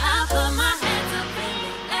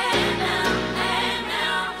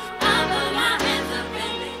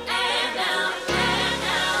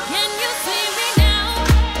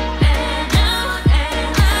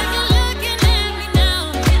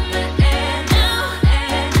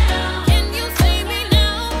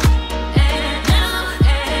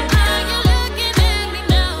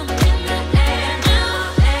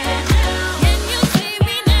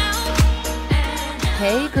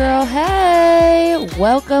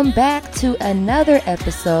Welcome back to another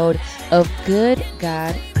episode of Good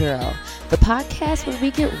God Girl, the podcast where we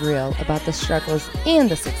get real about the struggles and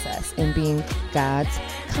the success in being God's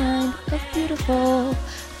kind of beautiful.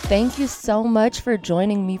 Thank you so much for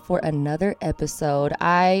joining me for another episode.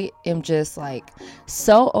 I am just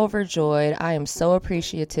so overjoyed. I am so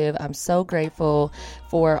appreciative. I'm so grateful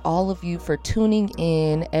for all of you for tuning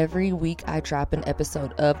in. Every week I drop an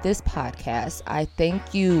episode of this podcast. I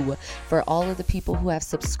thank you for all of the people who have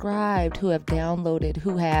subscribed, who have downloaded,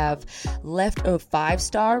 who have left a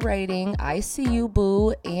 5-star rating. I see you,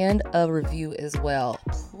 boo, and a review as well.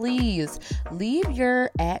 Please leave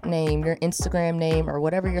your @name, your Instagram name, or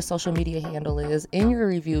whatever your social media handle is in your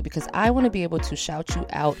review, because I want to be able to shout you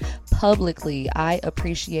out publicly. I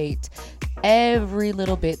appreciate every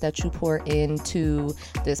little bit that you pour into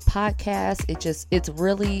this podcast. It's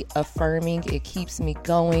really affirming. It keeps me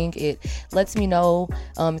going. It lets me know,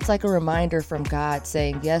 it's like a reminder from God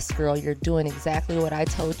saying, yes, girl, you're doing exactly what I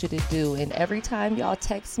told you to do. And every time y'all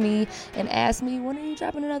text me and ask me, when are you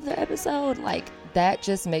dropping another episode? That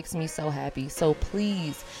just makes me so happy. So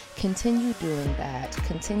please continue doing that.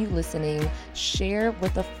 Continue listening. Share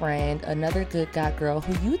with a friend, another Good God Girl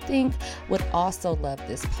who you think would also love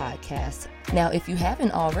this podcast. Now, if you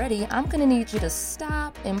haven't already, I'm going to need you to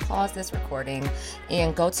stop and pause this recording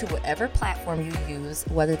and go to whatever platform you use,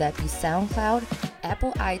 whether that be SoundCloud,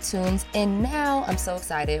 Apple iTunes, and now I'm so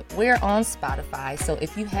excited, we're on Spotify. So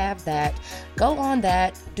if you have that, go on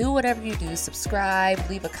that, do whatever you do, subscribe,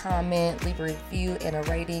 leave a comment, leave a review and a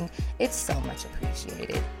rating. It's so much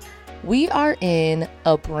appreciated. We are in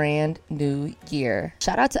a brand new year.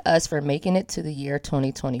 Shout out to us for making it to the year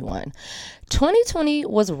 2021. 2020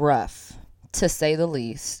 was rough, to say the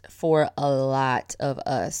least, for a lot of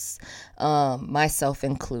us, myself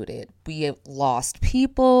included. We lost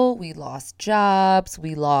people, we lost jobs,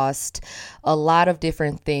 we lost a lot of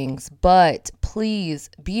different things, but please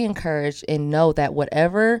be encouraged and know that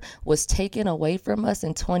whatever was taken away from us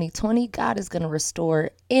in 2020, God is going to restore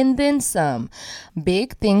and then some.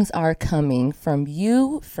 Big things are coming from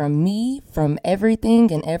you, from me, from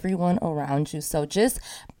everything and everyone around you. So just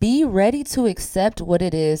be ready to accept what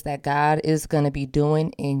it is that God is going to be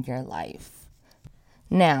doing in your life.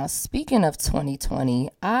 Now, speaking of 2020,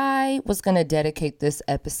 I was going to dedicate this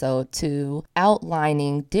episode to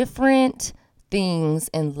outlining different things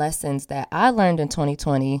and lessons that I learned in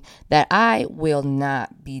 2020 that I will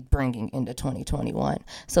not be bringing into 2021.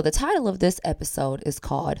 So the title of this episode is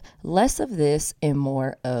called Less of This and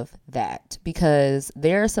More of That, because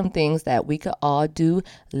there are some things that we could all do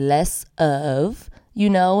less of,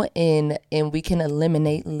 and we can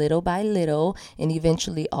eliminate little by little and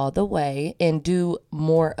eventually all the way and do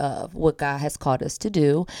more of what God has called us to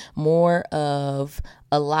do, more of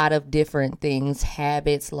a lot of different things,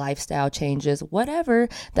 habits, lifestyle changes, whatever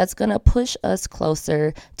that's going to push us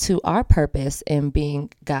closer to our purpose in being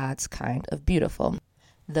God's kind of beautiful.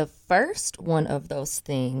 The first one of those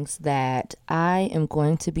things that I am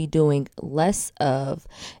going to be doing less of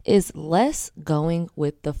is less going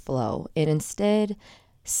with the flow and instead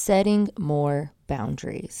setting more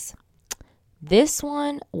boundaries. This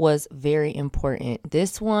one was very important.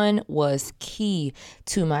 This one was key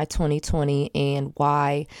to my 2020 and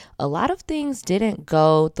why a lot of things didn't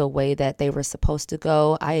go the way that they were supposed to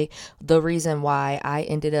go. The reason why I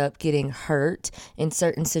ended up getting hurt in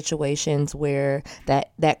certain situations where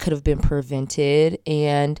that could have been prevented,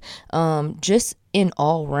 and just in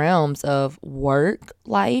all realms of work,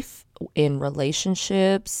 life, in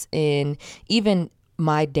relationships, in even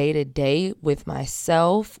my day-to-day with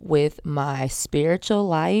myself, with my spiritual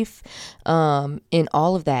life, in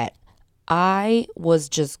all of that. I was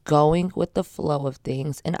just going with the flow of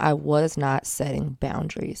things and I was not setting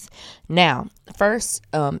boundaries. Now, first,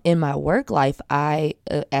 in my work life,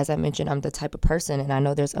 as I mentioned, I'm the type of person, and I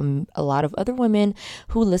know there's a lot of other women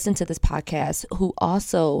who listen to this podcast who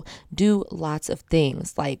also do lots of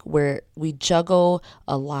things, where we juggle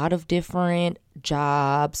a lot of different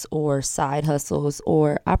jobs or side hustles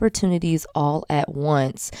or opportunities all at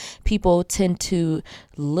once. People tend to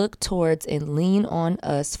look towards and lean on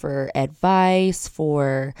us for advice,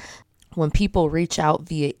 for when people reach out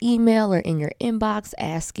via email or in your inbox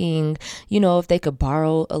asking, if they could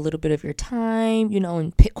borrow a little bit of your time,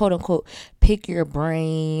 and quote unquote, pick your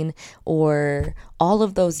brain, or all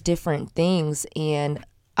of those different things. And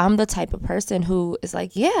I'm the type of person who is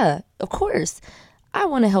like, yeah, of course, I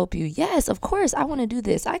want to help you. Yes, of course, I want to do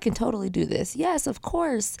this. I can totally do this. Yes, of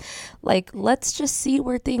course. Let's just see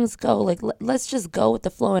where things go. Let's just go with the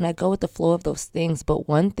flow. And I go with the flow of those things. But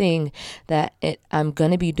one thing that I'm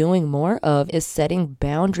going to be doing more of is setting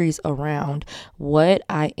boundaries around what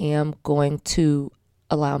I am going to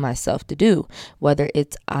allow myself to do, whether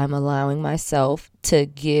it's I'm allowing myself to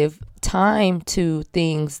give time to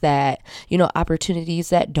things that, opportunities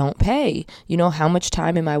that don't pay. How much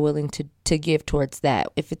time am I willing to give towards that?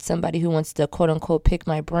 If it's somebody who wants to quote unquote pick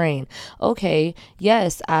my brain, okay,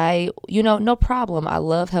 yes, no problem. I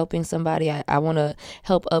love helping somebody. I want to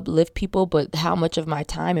help uplift people, but how much of my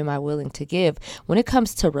time am I willing to give? When it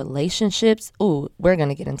comes to relationships, we're going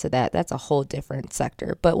to get into that. That's a whole different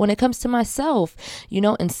sector. But when it comes to myself,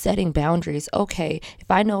 and setting boundaries, okay, if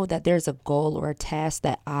I know that there's a goal or a task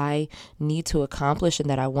that I need to accomplish and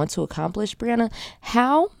that I want to accomplish, Brianna,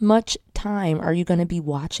 how much time are you going to be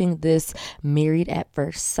watching this Married at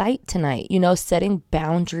First Sight tonight? Setting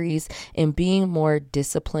boundaries and being more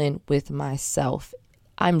disciplined with myself.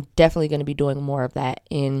 I'm definitely going to be doing more of that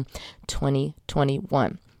in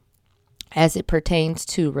 2021. As it pertains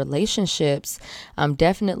to relationships, I'm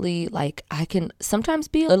definitely I can sometimes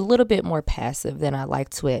be a little bit more passive than I like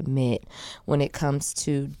to admit when it comes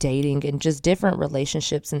to dating and just different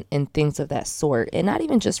relationships and things of that sort. And not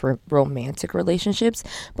even just romantic relationships,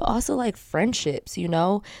 but also friendships,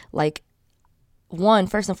 one,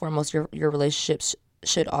 first and foremost, your relationships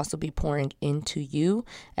should also be pouring into you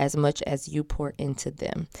as much as you pour into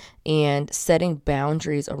them, and setting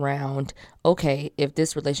boundaries around, okay, if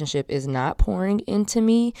this relationship is not pouring into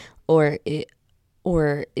me or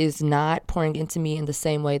is not pouring into me in the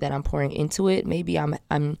same way that I'm pouring into it, maybe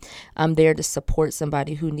I'm there to support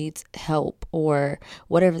somebody who needs help or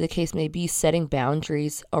whatever the case may be. Setting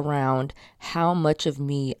boundaries around how much of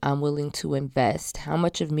me I'm willing to invest, how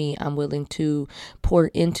much of me I'm willing to pour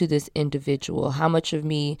into this individual, how much of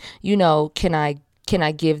me, can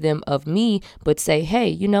I give them of me, but say, hey,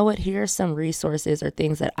 you know what? Here are some resources or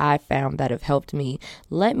things that I found that have helped me.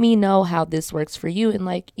 Let me know how this works for you. And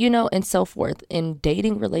and so forth. In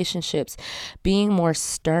dating relationships, being more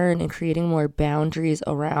stern and creating more boundaries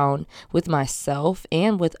around with myself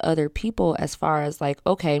and with other people as far as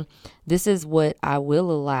okay, this is what I will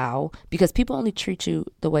allow, because people only treat you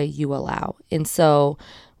the way you allow. And so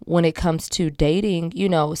when it comes to dating,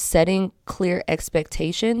 setting clear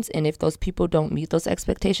expectations. And if those people don't meet those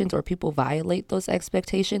expectations or people violate those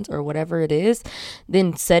expectations or whatever it is,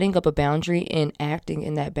 then setting up a boundary and acting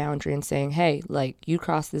in that boundary and saying, hey, you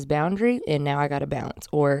crossed this boundary and now I got to bounce,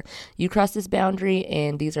 or you crossed this boundary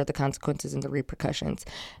and these are the consequences and the repercussions.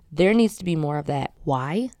 There needs to be more of that.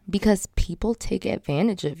 Why? Because people take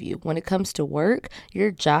advantage of you. When it comes to work,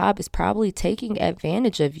 your job is probably taking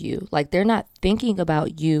advantage of you. They're not thinking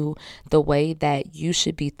about you the way that you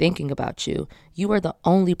should be thinking about you. You are the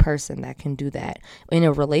only person that can do that. In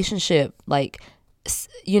a relationship,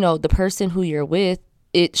 the person who you're with,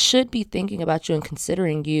 it should be thinking about you and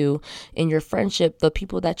considering you. In your friendship, the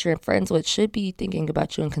people that you're friends with should be thinking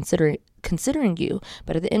about you and considering you.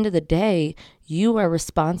 But at the end of the day, you are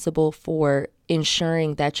responsible for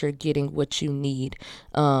ensuring that you're getting what you need,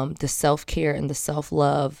 the self-care and the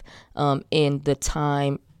self-love, and the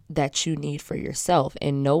time that you need for yourself,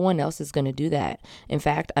 and no one else is going to do that. In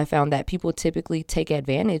fact, I found that people typically take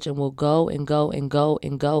advantage and will go and go and go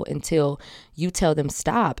and go until you tell them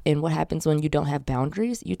stop. And what happens when you don't have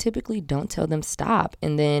boundaries? You typically don't tell them stop,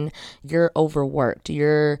 and then you're overworked,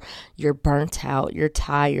 you're burnt out, you're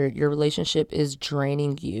tired, your relationship is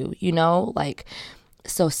draining you,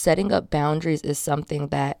 so setting up boundaries is something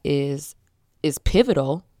that is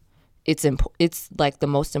pivotal. It's the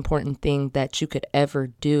most important thing that you could ever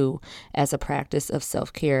do as a practice of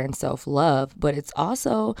self-care and self-love. But it's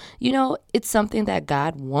also, it's something that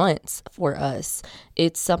God wants for us.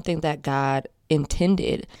 It's something that God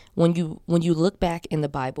intended. When you look back in the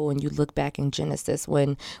Bible and you look back in Genesis,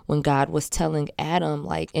 when God was telling Adam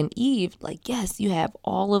and Eve, yes, you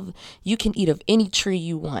can eat of any tree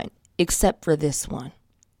you want except for this one.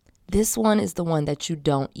 This one is the one that you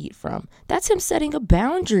don't eat from. That's him setting a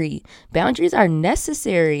boundary. Boundaries are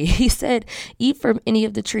necessary. He said, eat from any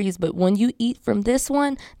of the trees, but when you eat from this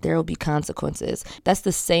one, there will be consequences. That's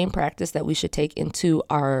the same practice that we should take into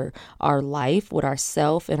our life with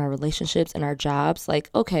ourselves and our relationships and our jobs.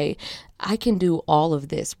 Okay, I can do all of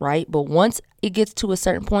this, right? But once it gets to a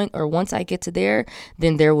certain point, or once I get to there,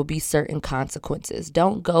 then there will be certain consequences.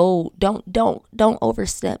 Don't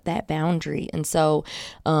overstep that boundary. And so,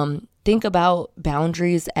 think about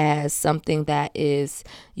boundaries as something that is,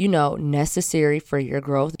 necessary for your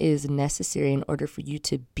growth, is necessary in order for you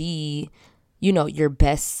to be, your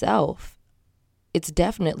best self. It's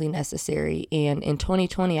definitely necessary. And in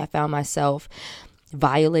 2020, I found myself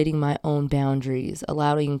violating my own boundaries,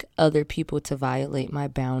 allowing other people to violate my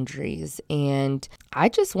boundaries. And I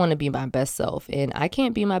just want to be my best self. And I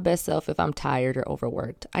can't be my best self if I'm tired or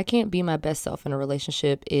overworked. I can't be my best self in a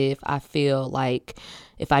relationship if I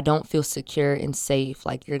don't feel secure and safe,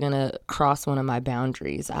 like you're going to cross one of my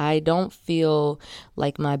boundaries. I don't feel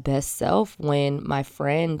like my best self when my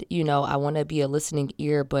friend, I want to be a listening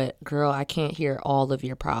ear, but girl, I can't hear all of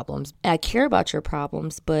your problems. I care about your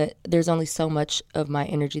problems, but there's only so much of my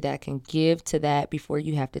energy that I can give to that before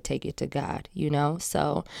you have to take it to God,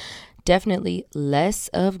 So definitely less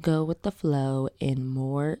of go with the flow and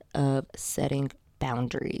more of setting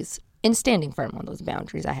boundaries and standing firm on those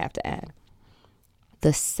boundaries, I have to add.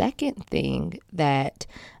 The second thing that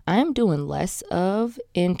I'm doing less of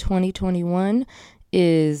in 2021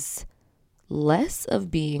 is less of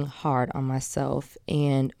being hard on myself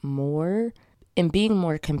and being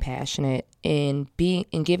more compassionate and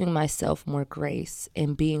giving myself more grace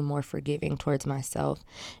and being more forgiving towards myself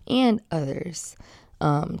and others.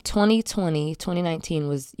 2019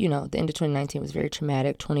 was, the end of 2019 was very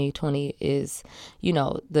traumatic. 2020 is,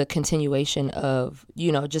 the continuation of,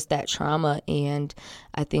 just that trauma. And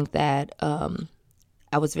I think that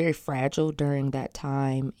I was very fragile during that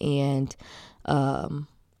time. And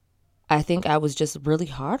I think I was just really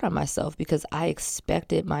hard on myself because I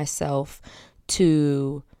expected myself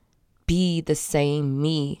to be the same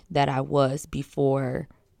me that I was before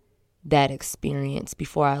that experience,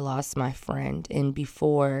 before I lost my friend, and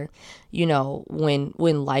before,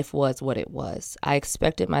 when life was what it was. I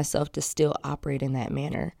expected myself to still operate in that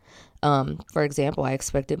manner. For example, I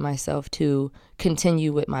expected myself to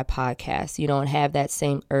continue with my podcast, and have that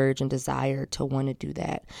same urge and desire to want to do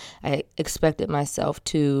that. I expected myself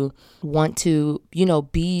to want to,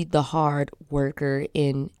 be the hard worker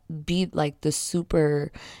and be like the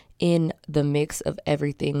super in the mix of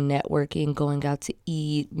everything, networking, going out to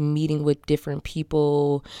eat, meeting with different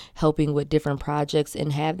people, helping with different projects,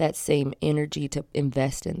 and have that same energy to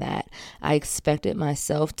invest in that. I expected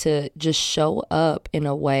myself to just show up in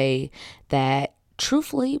a way that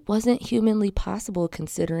truthfully wasn't humanly possible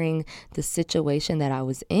considering the situation that I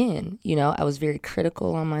was in. I was very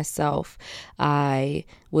critical on myself. I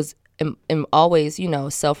am always,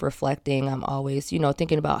 self-reflecting. I'm always,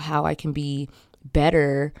 thinking about how I can be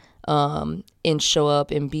better and show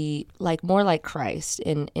up and be like more like Christ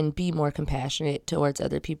and be more compassionate towards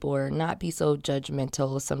other people, or not be so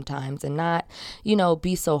judgmental sometimes, and not,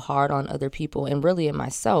 be so hard on other people and really in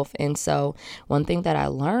myself. And so one thing that I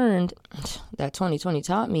learned that 2020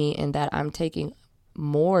 taught me, and that I'm taking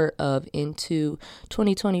more of into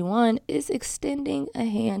 2021, is extending a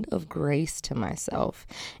hand of grace to myself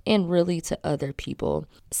and really to other people.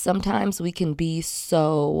 Sometimes we can be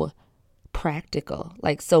so practical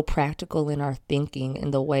in our thinking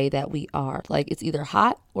and the way that we are. Like, it's either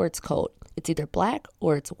hot or it's cold. It's either black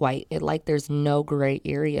or it's white. There's no gray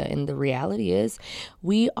area. And the reality is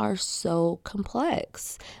we are so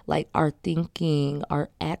complex. Like, our thinking, our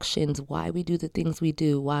actions, why we do the things we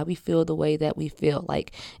do, why we feel the way that we feel.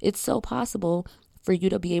 Like, it's so possible for you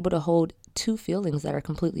to be able to hold two feelings that are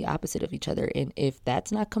completely opposite of each other. And if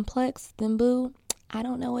that's not complex, then boo, I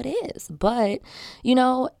don't know what is. But,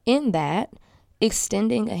 in that,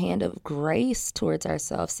 extending a hand of grace towards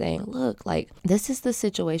ourselves, saying, look, like, this is the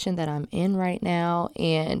situation that I'm in right now,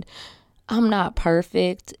 and I'm not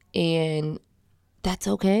perfect, and that's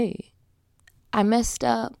okay. I messed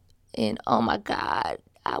up, and oh my God,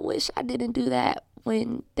 I wish I didn't do that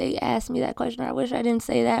when they asked me that question, or I wish I didn't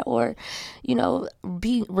say that, or,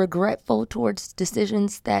 be regretful towards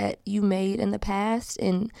decisions that you made in the past.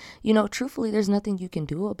 And, truthfully, there's nothing you can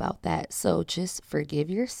do about that. So just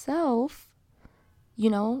forgive yourself,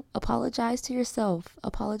 apologize to yourself,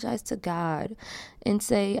 apologize to God, and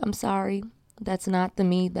say, I'm sorry. That's not the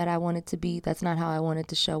me that I wanted to be. That's not how I wanted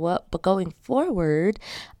to show up. But going forward,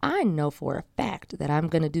 I know for a fact that I'm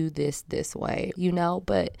going to do this way,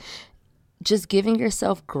 but just giving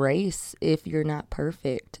yourself grace if you're not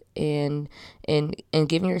perfect, and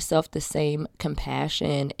giving yourself the same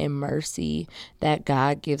compassion and mercy that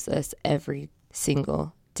God gives us every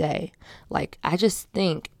single day. Like, I just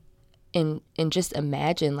think and just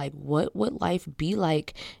imagine, like, what would life be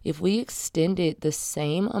like if we extended the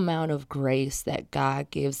same amount of grace that God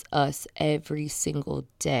gives us every single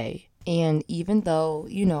day. And even though,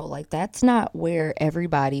 like, that's not where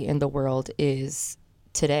everybody in the world is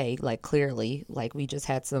today, like, clearly, like, we just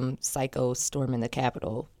had some psycho storm in the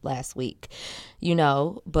Capitol last week,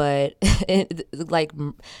 but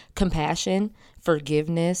compassion,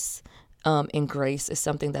 forgiveness, and grace is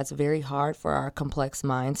something that's very hard for our complex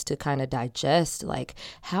minds to kind of digest. Like,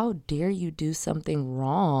 how dare you do something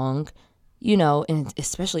wrong and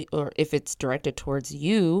especially, or if it's directed towards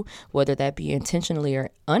you, whether that be intentionally or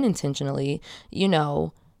unintentionally,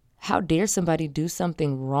 how dare somebody do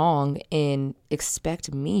something wrong and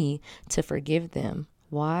expect me to forgive them?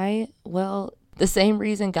 Why? Well, the same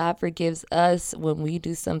reason God forgives us when we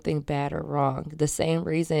do something bad or wrong. The same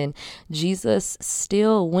reason Jesus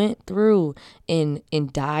still went through and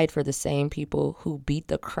died for the same people who beat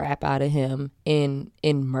the crap out of him and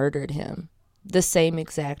murdered him. The same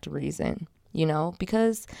exact reason.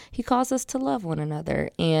 Because he calls us to love one another.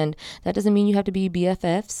 And that doesn't mean you have to be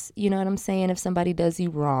BFFs, you know what I'm saying, if somebody does you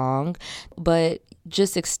wrong, but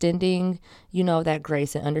just extending, that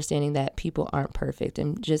grace and understanding that people aren't perfect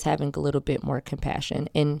and just having a little bit more compassion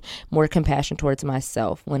and more compassion towards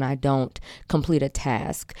myself when I don't complete a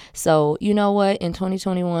task. So, you know what, in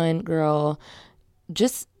 2021, girl,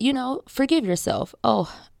 just, forgive yourself.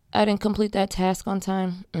 Oh, I didn't complete that task on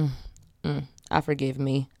time. I forgive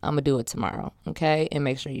me. I'm going to do it tomorrow, okay? And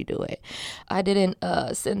make sure you do it. I didn't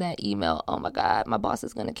send that email. Oh, my God, my boss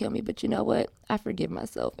is going to kill me. But you know what? I forgive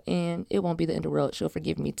myself, and it won't be the end of the world. She'll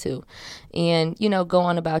forgive me, too. And, go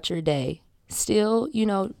on about your day. Still,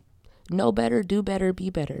 know better, do better, be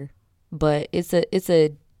better. But it's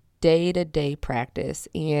a day-to-day practice,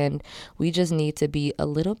 and we just need to be a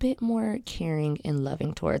little bit more caring and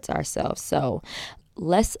loving towards ourselves. So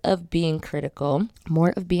less of being critical,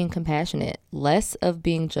 more of being compassionate, less of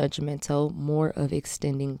being judgmental, more of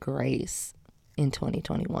extending grace in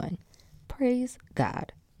 2021. Praise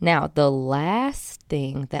God. Now, the last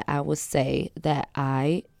thing that I would say that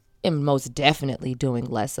I am most definitely doing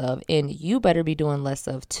less of, and you better be doing less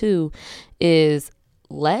of too, is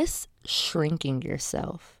less shrinking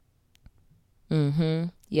yourself.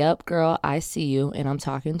 Yep, girl, I see you, and I'm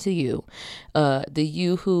talking to you. The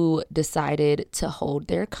you who decided to hold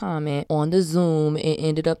their comment on the Zoom and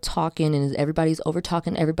ended up talking, and everybody's over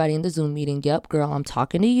talking everybody in the Zoom meeting. Yep, girl, I'm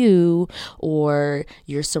talking to you. Or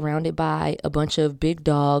you're surrounded by a bunch of big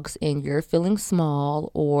dogs and you're feeling small,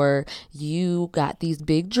 or you got these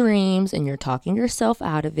big dreams and you're talking yourself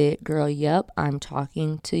out of it. Girl, yep, I'm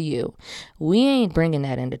talking to you. We ain't bringing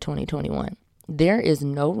that into 2021. There is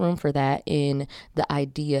no room for that in the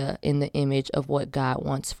idea, in the image of what God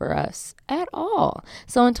wants for us at all.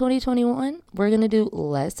 So in 2021, we're going to do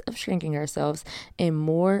less of shrinking ourselves and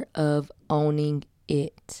more of owning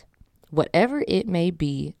it. Whatever it may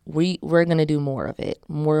be, we're going to do more of it,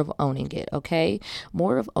 more of owning it, okay?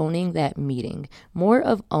 More of owning that meeting, more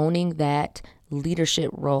of owning that leadership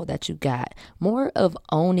role that you got, more of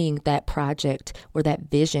owning that project or that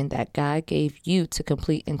vision that God gave you to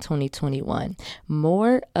complete in 2021,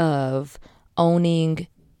 more of owning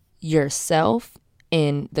yourself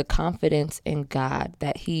and the confidence in God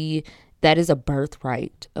that is a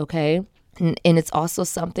birthright, okay? And it's also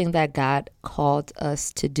something that God called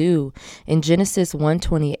us to do. In Genesis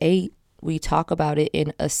 1:28, we talk about it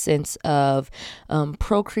in a sense of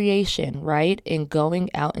procreation, right? And going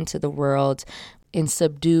out into the world and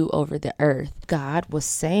subdue over the earth. God was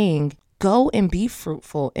saying, go and be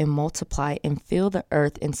fruitful and multiply and fill the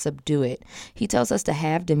earth and subdue it. He tells us to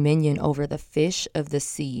have dominion over the fish of the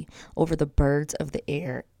sea, over the birds of the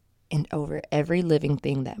air, and over every living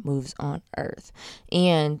thing that moves on earth.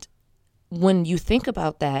 And when you think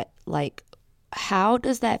about that, like, how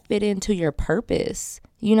does that fit into your purpose?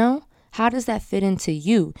 How does that fit into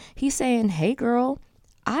you? He's saying, hey, girl,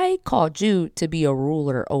 I called you to be a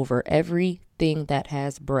ruler over everything that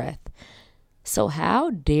has breath. So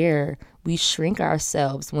how dare we shrink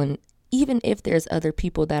ourselves when, even if there's other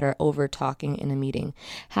people that are over talking in a meeting?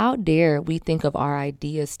 How dare we think of our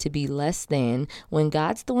ideas to be less than when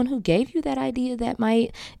God's the one who gave you that idea that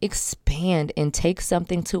might expand and take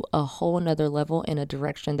something to a whole nother level in a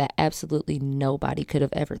direction that absolutely nobody could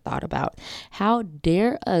have ever thought about? How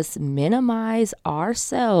dare us minimize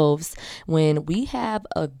ourselves when we have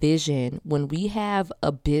a vision, when we have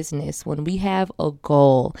a business, when we have a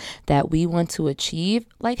goal that we want to achieve?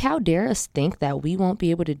 Like, how dare us think that we won't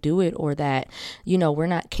be able to do it, or that, we're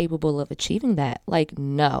not capable of achieving that? Like,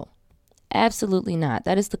 no, absolutely not.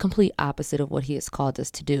 That is the complete opposite of what he has called us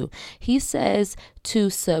to do. He says to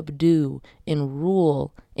subdue and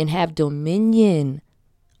rule and have dominion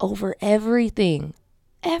over everything,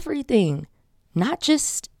 not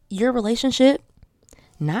just your relationship,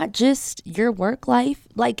 not just your work life,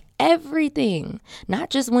 like everything, not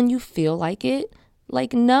just when you feel like it.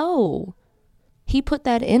 Like, no. He put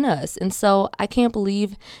that in us. And so I can't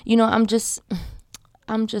believe, I'm just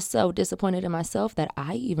so disappointed in myself that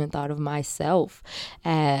I even thought of myself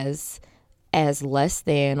as as less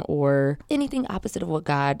than or anything opposite of what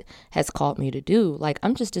God has called me to do. Like,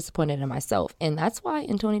 I'm just disappointed in myself. And that's why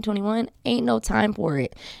in 2021, ain't no time for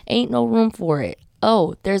it. Ain't no room for it.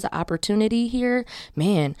 Oh, there's an opportunity here.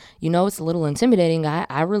 Man, it's a little intimidating.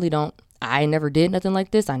 I never did nothing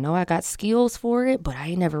like this. I know I got skills for it, but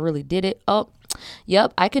I never really did it. Oh,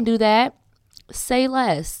 yep, I can do that. Say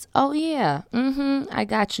less. Oh yeah. I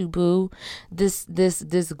got you, boo. This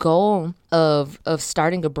goal of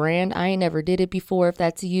starting a brand, I ain't never did it before. If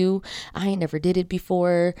that's you, I ain't never did it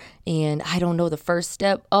before, and I don't know the first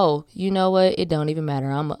step. Oh, you know what? It don't even matter.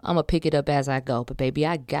 I'm gonna pick it up as I go. But baby,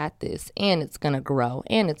 I got this, and it's gonna grow,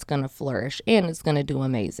 and it's gonna flourish, and it's gonna do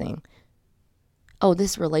amazing. Oh,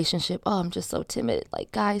 this relationship, I'm just so timid.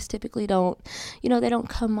 Like, guys typically don't, they don't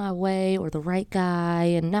come my way, or the right guy.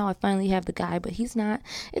 And now I finally have the guy, but he's not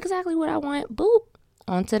exactly what I want. Boop.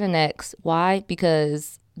 On to the next. Why?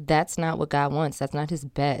 Because that's not what God wants. That's not his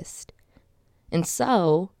best. And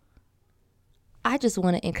so I just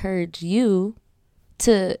want to encourage you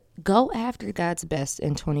to go after God's best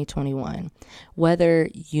in 2021. Whether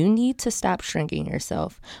you need to stop shrinking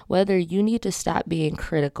yourself, whether you need to stop being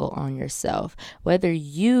critical on yourself, whether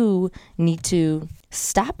you need to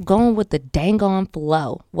stop going with the dang on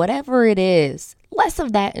flow, whatever it is, less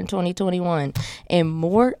of that in 2021 and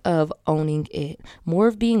more of owning it, more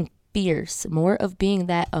of being fierce, more of being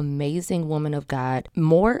that amazing woman of God,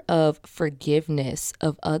 more of forgiveness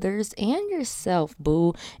of others and yourself,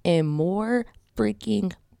 boo, and more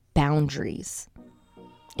freaking boundaries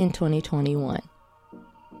in 2021.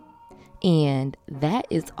 And that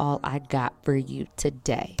is all I got for you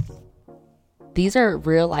today. These are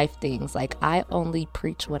real life things. Like, I only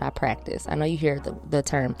preach what I practice. I know you hear the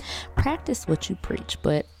term practice what you preach,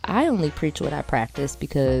 but I only preach what I practice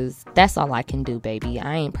because that's all I can do, baby.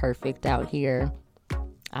 I ain't perfect out here.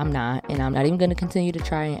 I'm not, and I'm not even going to continue to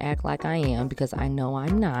try and act like I am because I know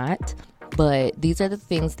I'm not. But these are the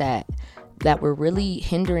things that were really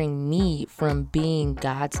hindering me from being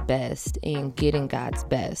God's best and getting God's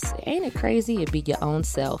best. Ain't it crazy? It'd be your own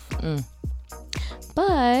self.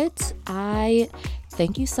 But I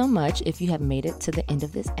thank you so much. If you have made it to the end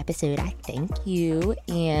of this episode, I thank you.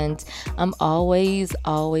 And I'm always,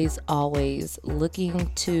 always, always looking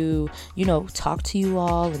to, talk to you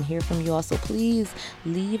all and hear from you all. So please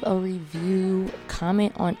leave a review,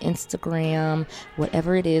 comment on Instagram,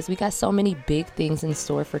 whatever it is. We got so many big things in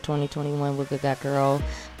store for 2021 with Good God Girl.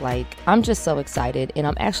 Like, I'm just so excited, and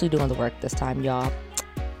I'm actually doing the work this time, y'all.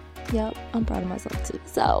 Yep, I'm proud of myself too.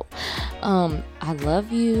 So, I love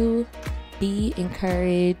you. Be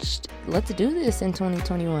encouraged. Let's do this in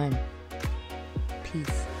 2021.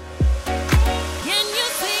 Peace.